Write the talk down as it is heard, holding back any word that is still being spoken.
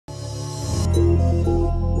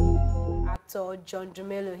actor John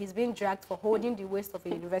Dumelo. He's being dragged for holding the waist of a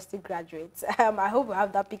university graduate. I hope we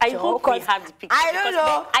have that picture. I hope we have the picture. I don't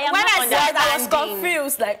know. When I saw it, I was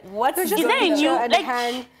confused. Like, what is just going on? Like,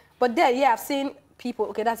 hand. But then, yeah, I've seen people.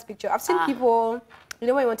 Okay, that's a picture. I've seen people. You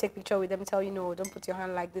know when you want to take a picture with them, tell you no, don't put your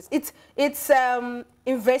hand like this. It's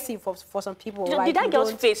invasive for some people. Did like, that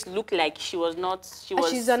girl's face look like she was not?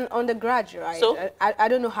 She's an undergraduate. So I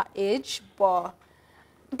don't know her age, but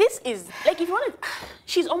this is like if you want to,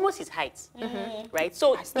 she's almost his height, right?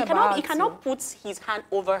 So he cannot put his hand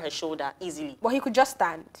over her shoulder easily. But he could just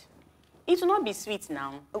stand. It will not be sweet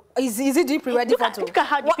now. Is it deep ready for Look at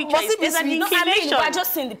how the picture is. There's an inclination. We're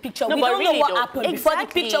just seeing the picture. No, we don't really know what happened before the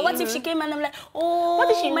picture. What if she came and I'm like, oh,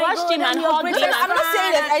 what if she rushed him and hugged him? I'm not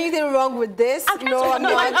saying there's anything wrong with this. I'm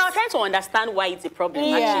trying to understand why it's a problem,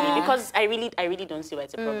 actually, because I really don't see why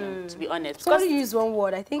it's a problem, to be honest. So to use one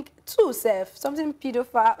word, I think two, Seth, something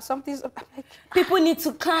pedophile, something. People need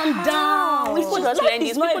to calm down. People just learn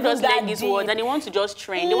these words and they want to just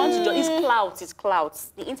trend. They want to just, it's clout.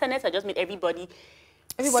 The internet has just made everybody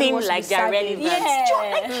seem like they're relevant.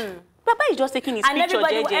 Yeah. Papa is just taking his picture.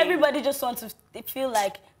 And everybody just wants to feel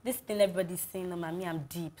like this thing everybody's saying, no, mommy, I'm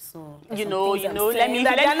deep, so let me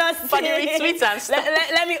for the retweets and stuff.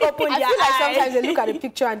 Let me open your eyes. I feel like sometimes they look at the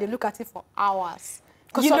picture and they look at it for hours.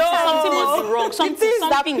 Something must be wrong. Something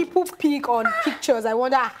that people pick on pictures. I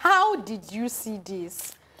wonder, how did you see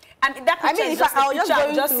this? And that picture is just a picture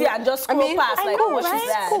I'll just see and just scroll past. I know,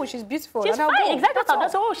 she's cool, she's beautiful. She's fine, exactly.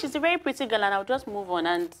 Oh, she's a very pretty girl, and I'll just move on.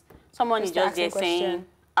 And someone is just there saying,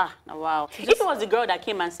 wow. If it was the girl that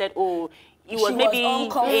came and said, oh, it was maybe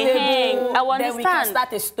uncomfortable, I understand. Then we can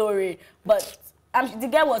start a story. But the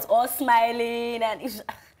girl was all smiling, and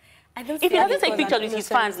if he doesn't take pictures with his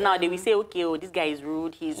fans now, they will say, okay, oh, this guy is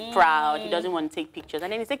rude, he's proud, he doesn't want to take pictures.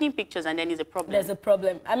 And then he's taking pictures and then there's a problem. There's a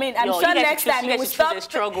problem. I mean, I'm sure next time it will stop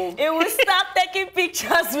taking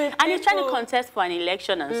pictures with And he's trying to contest for an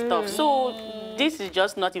election and stuff. So this is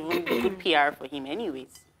just not even good PR for him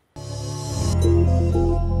anyways.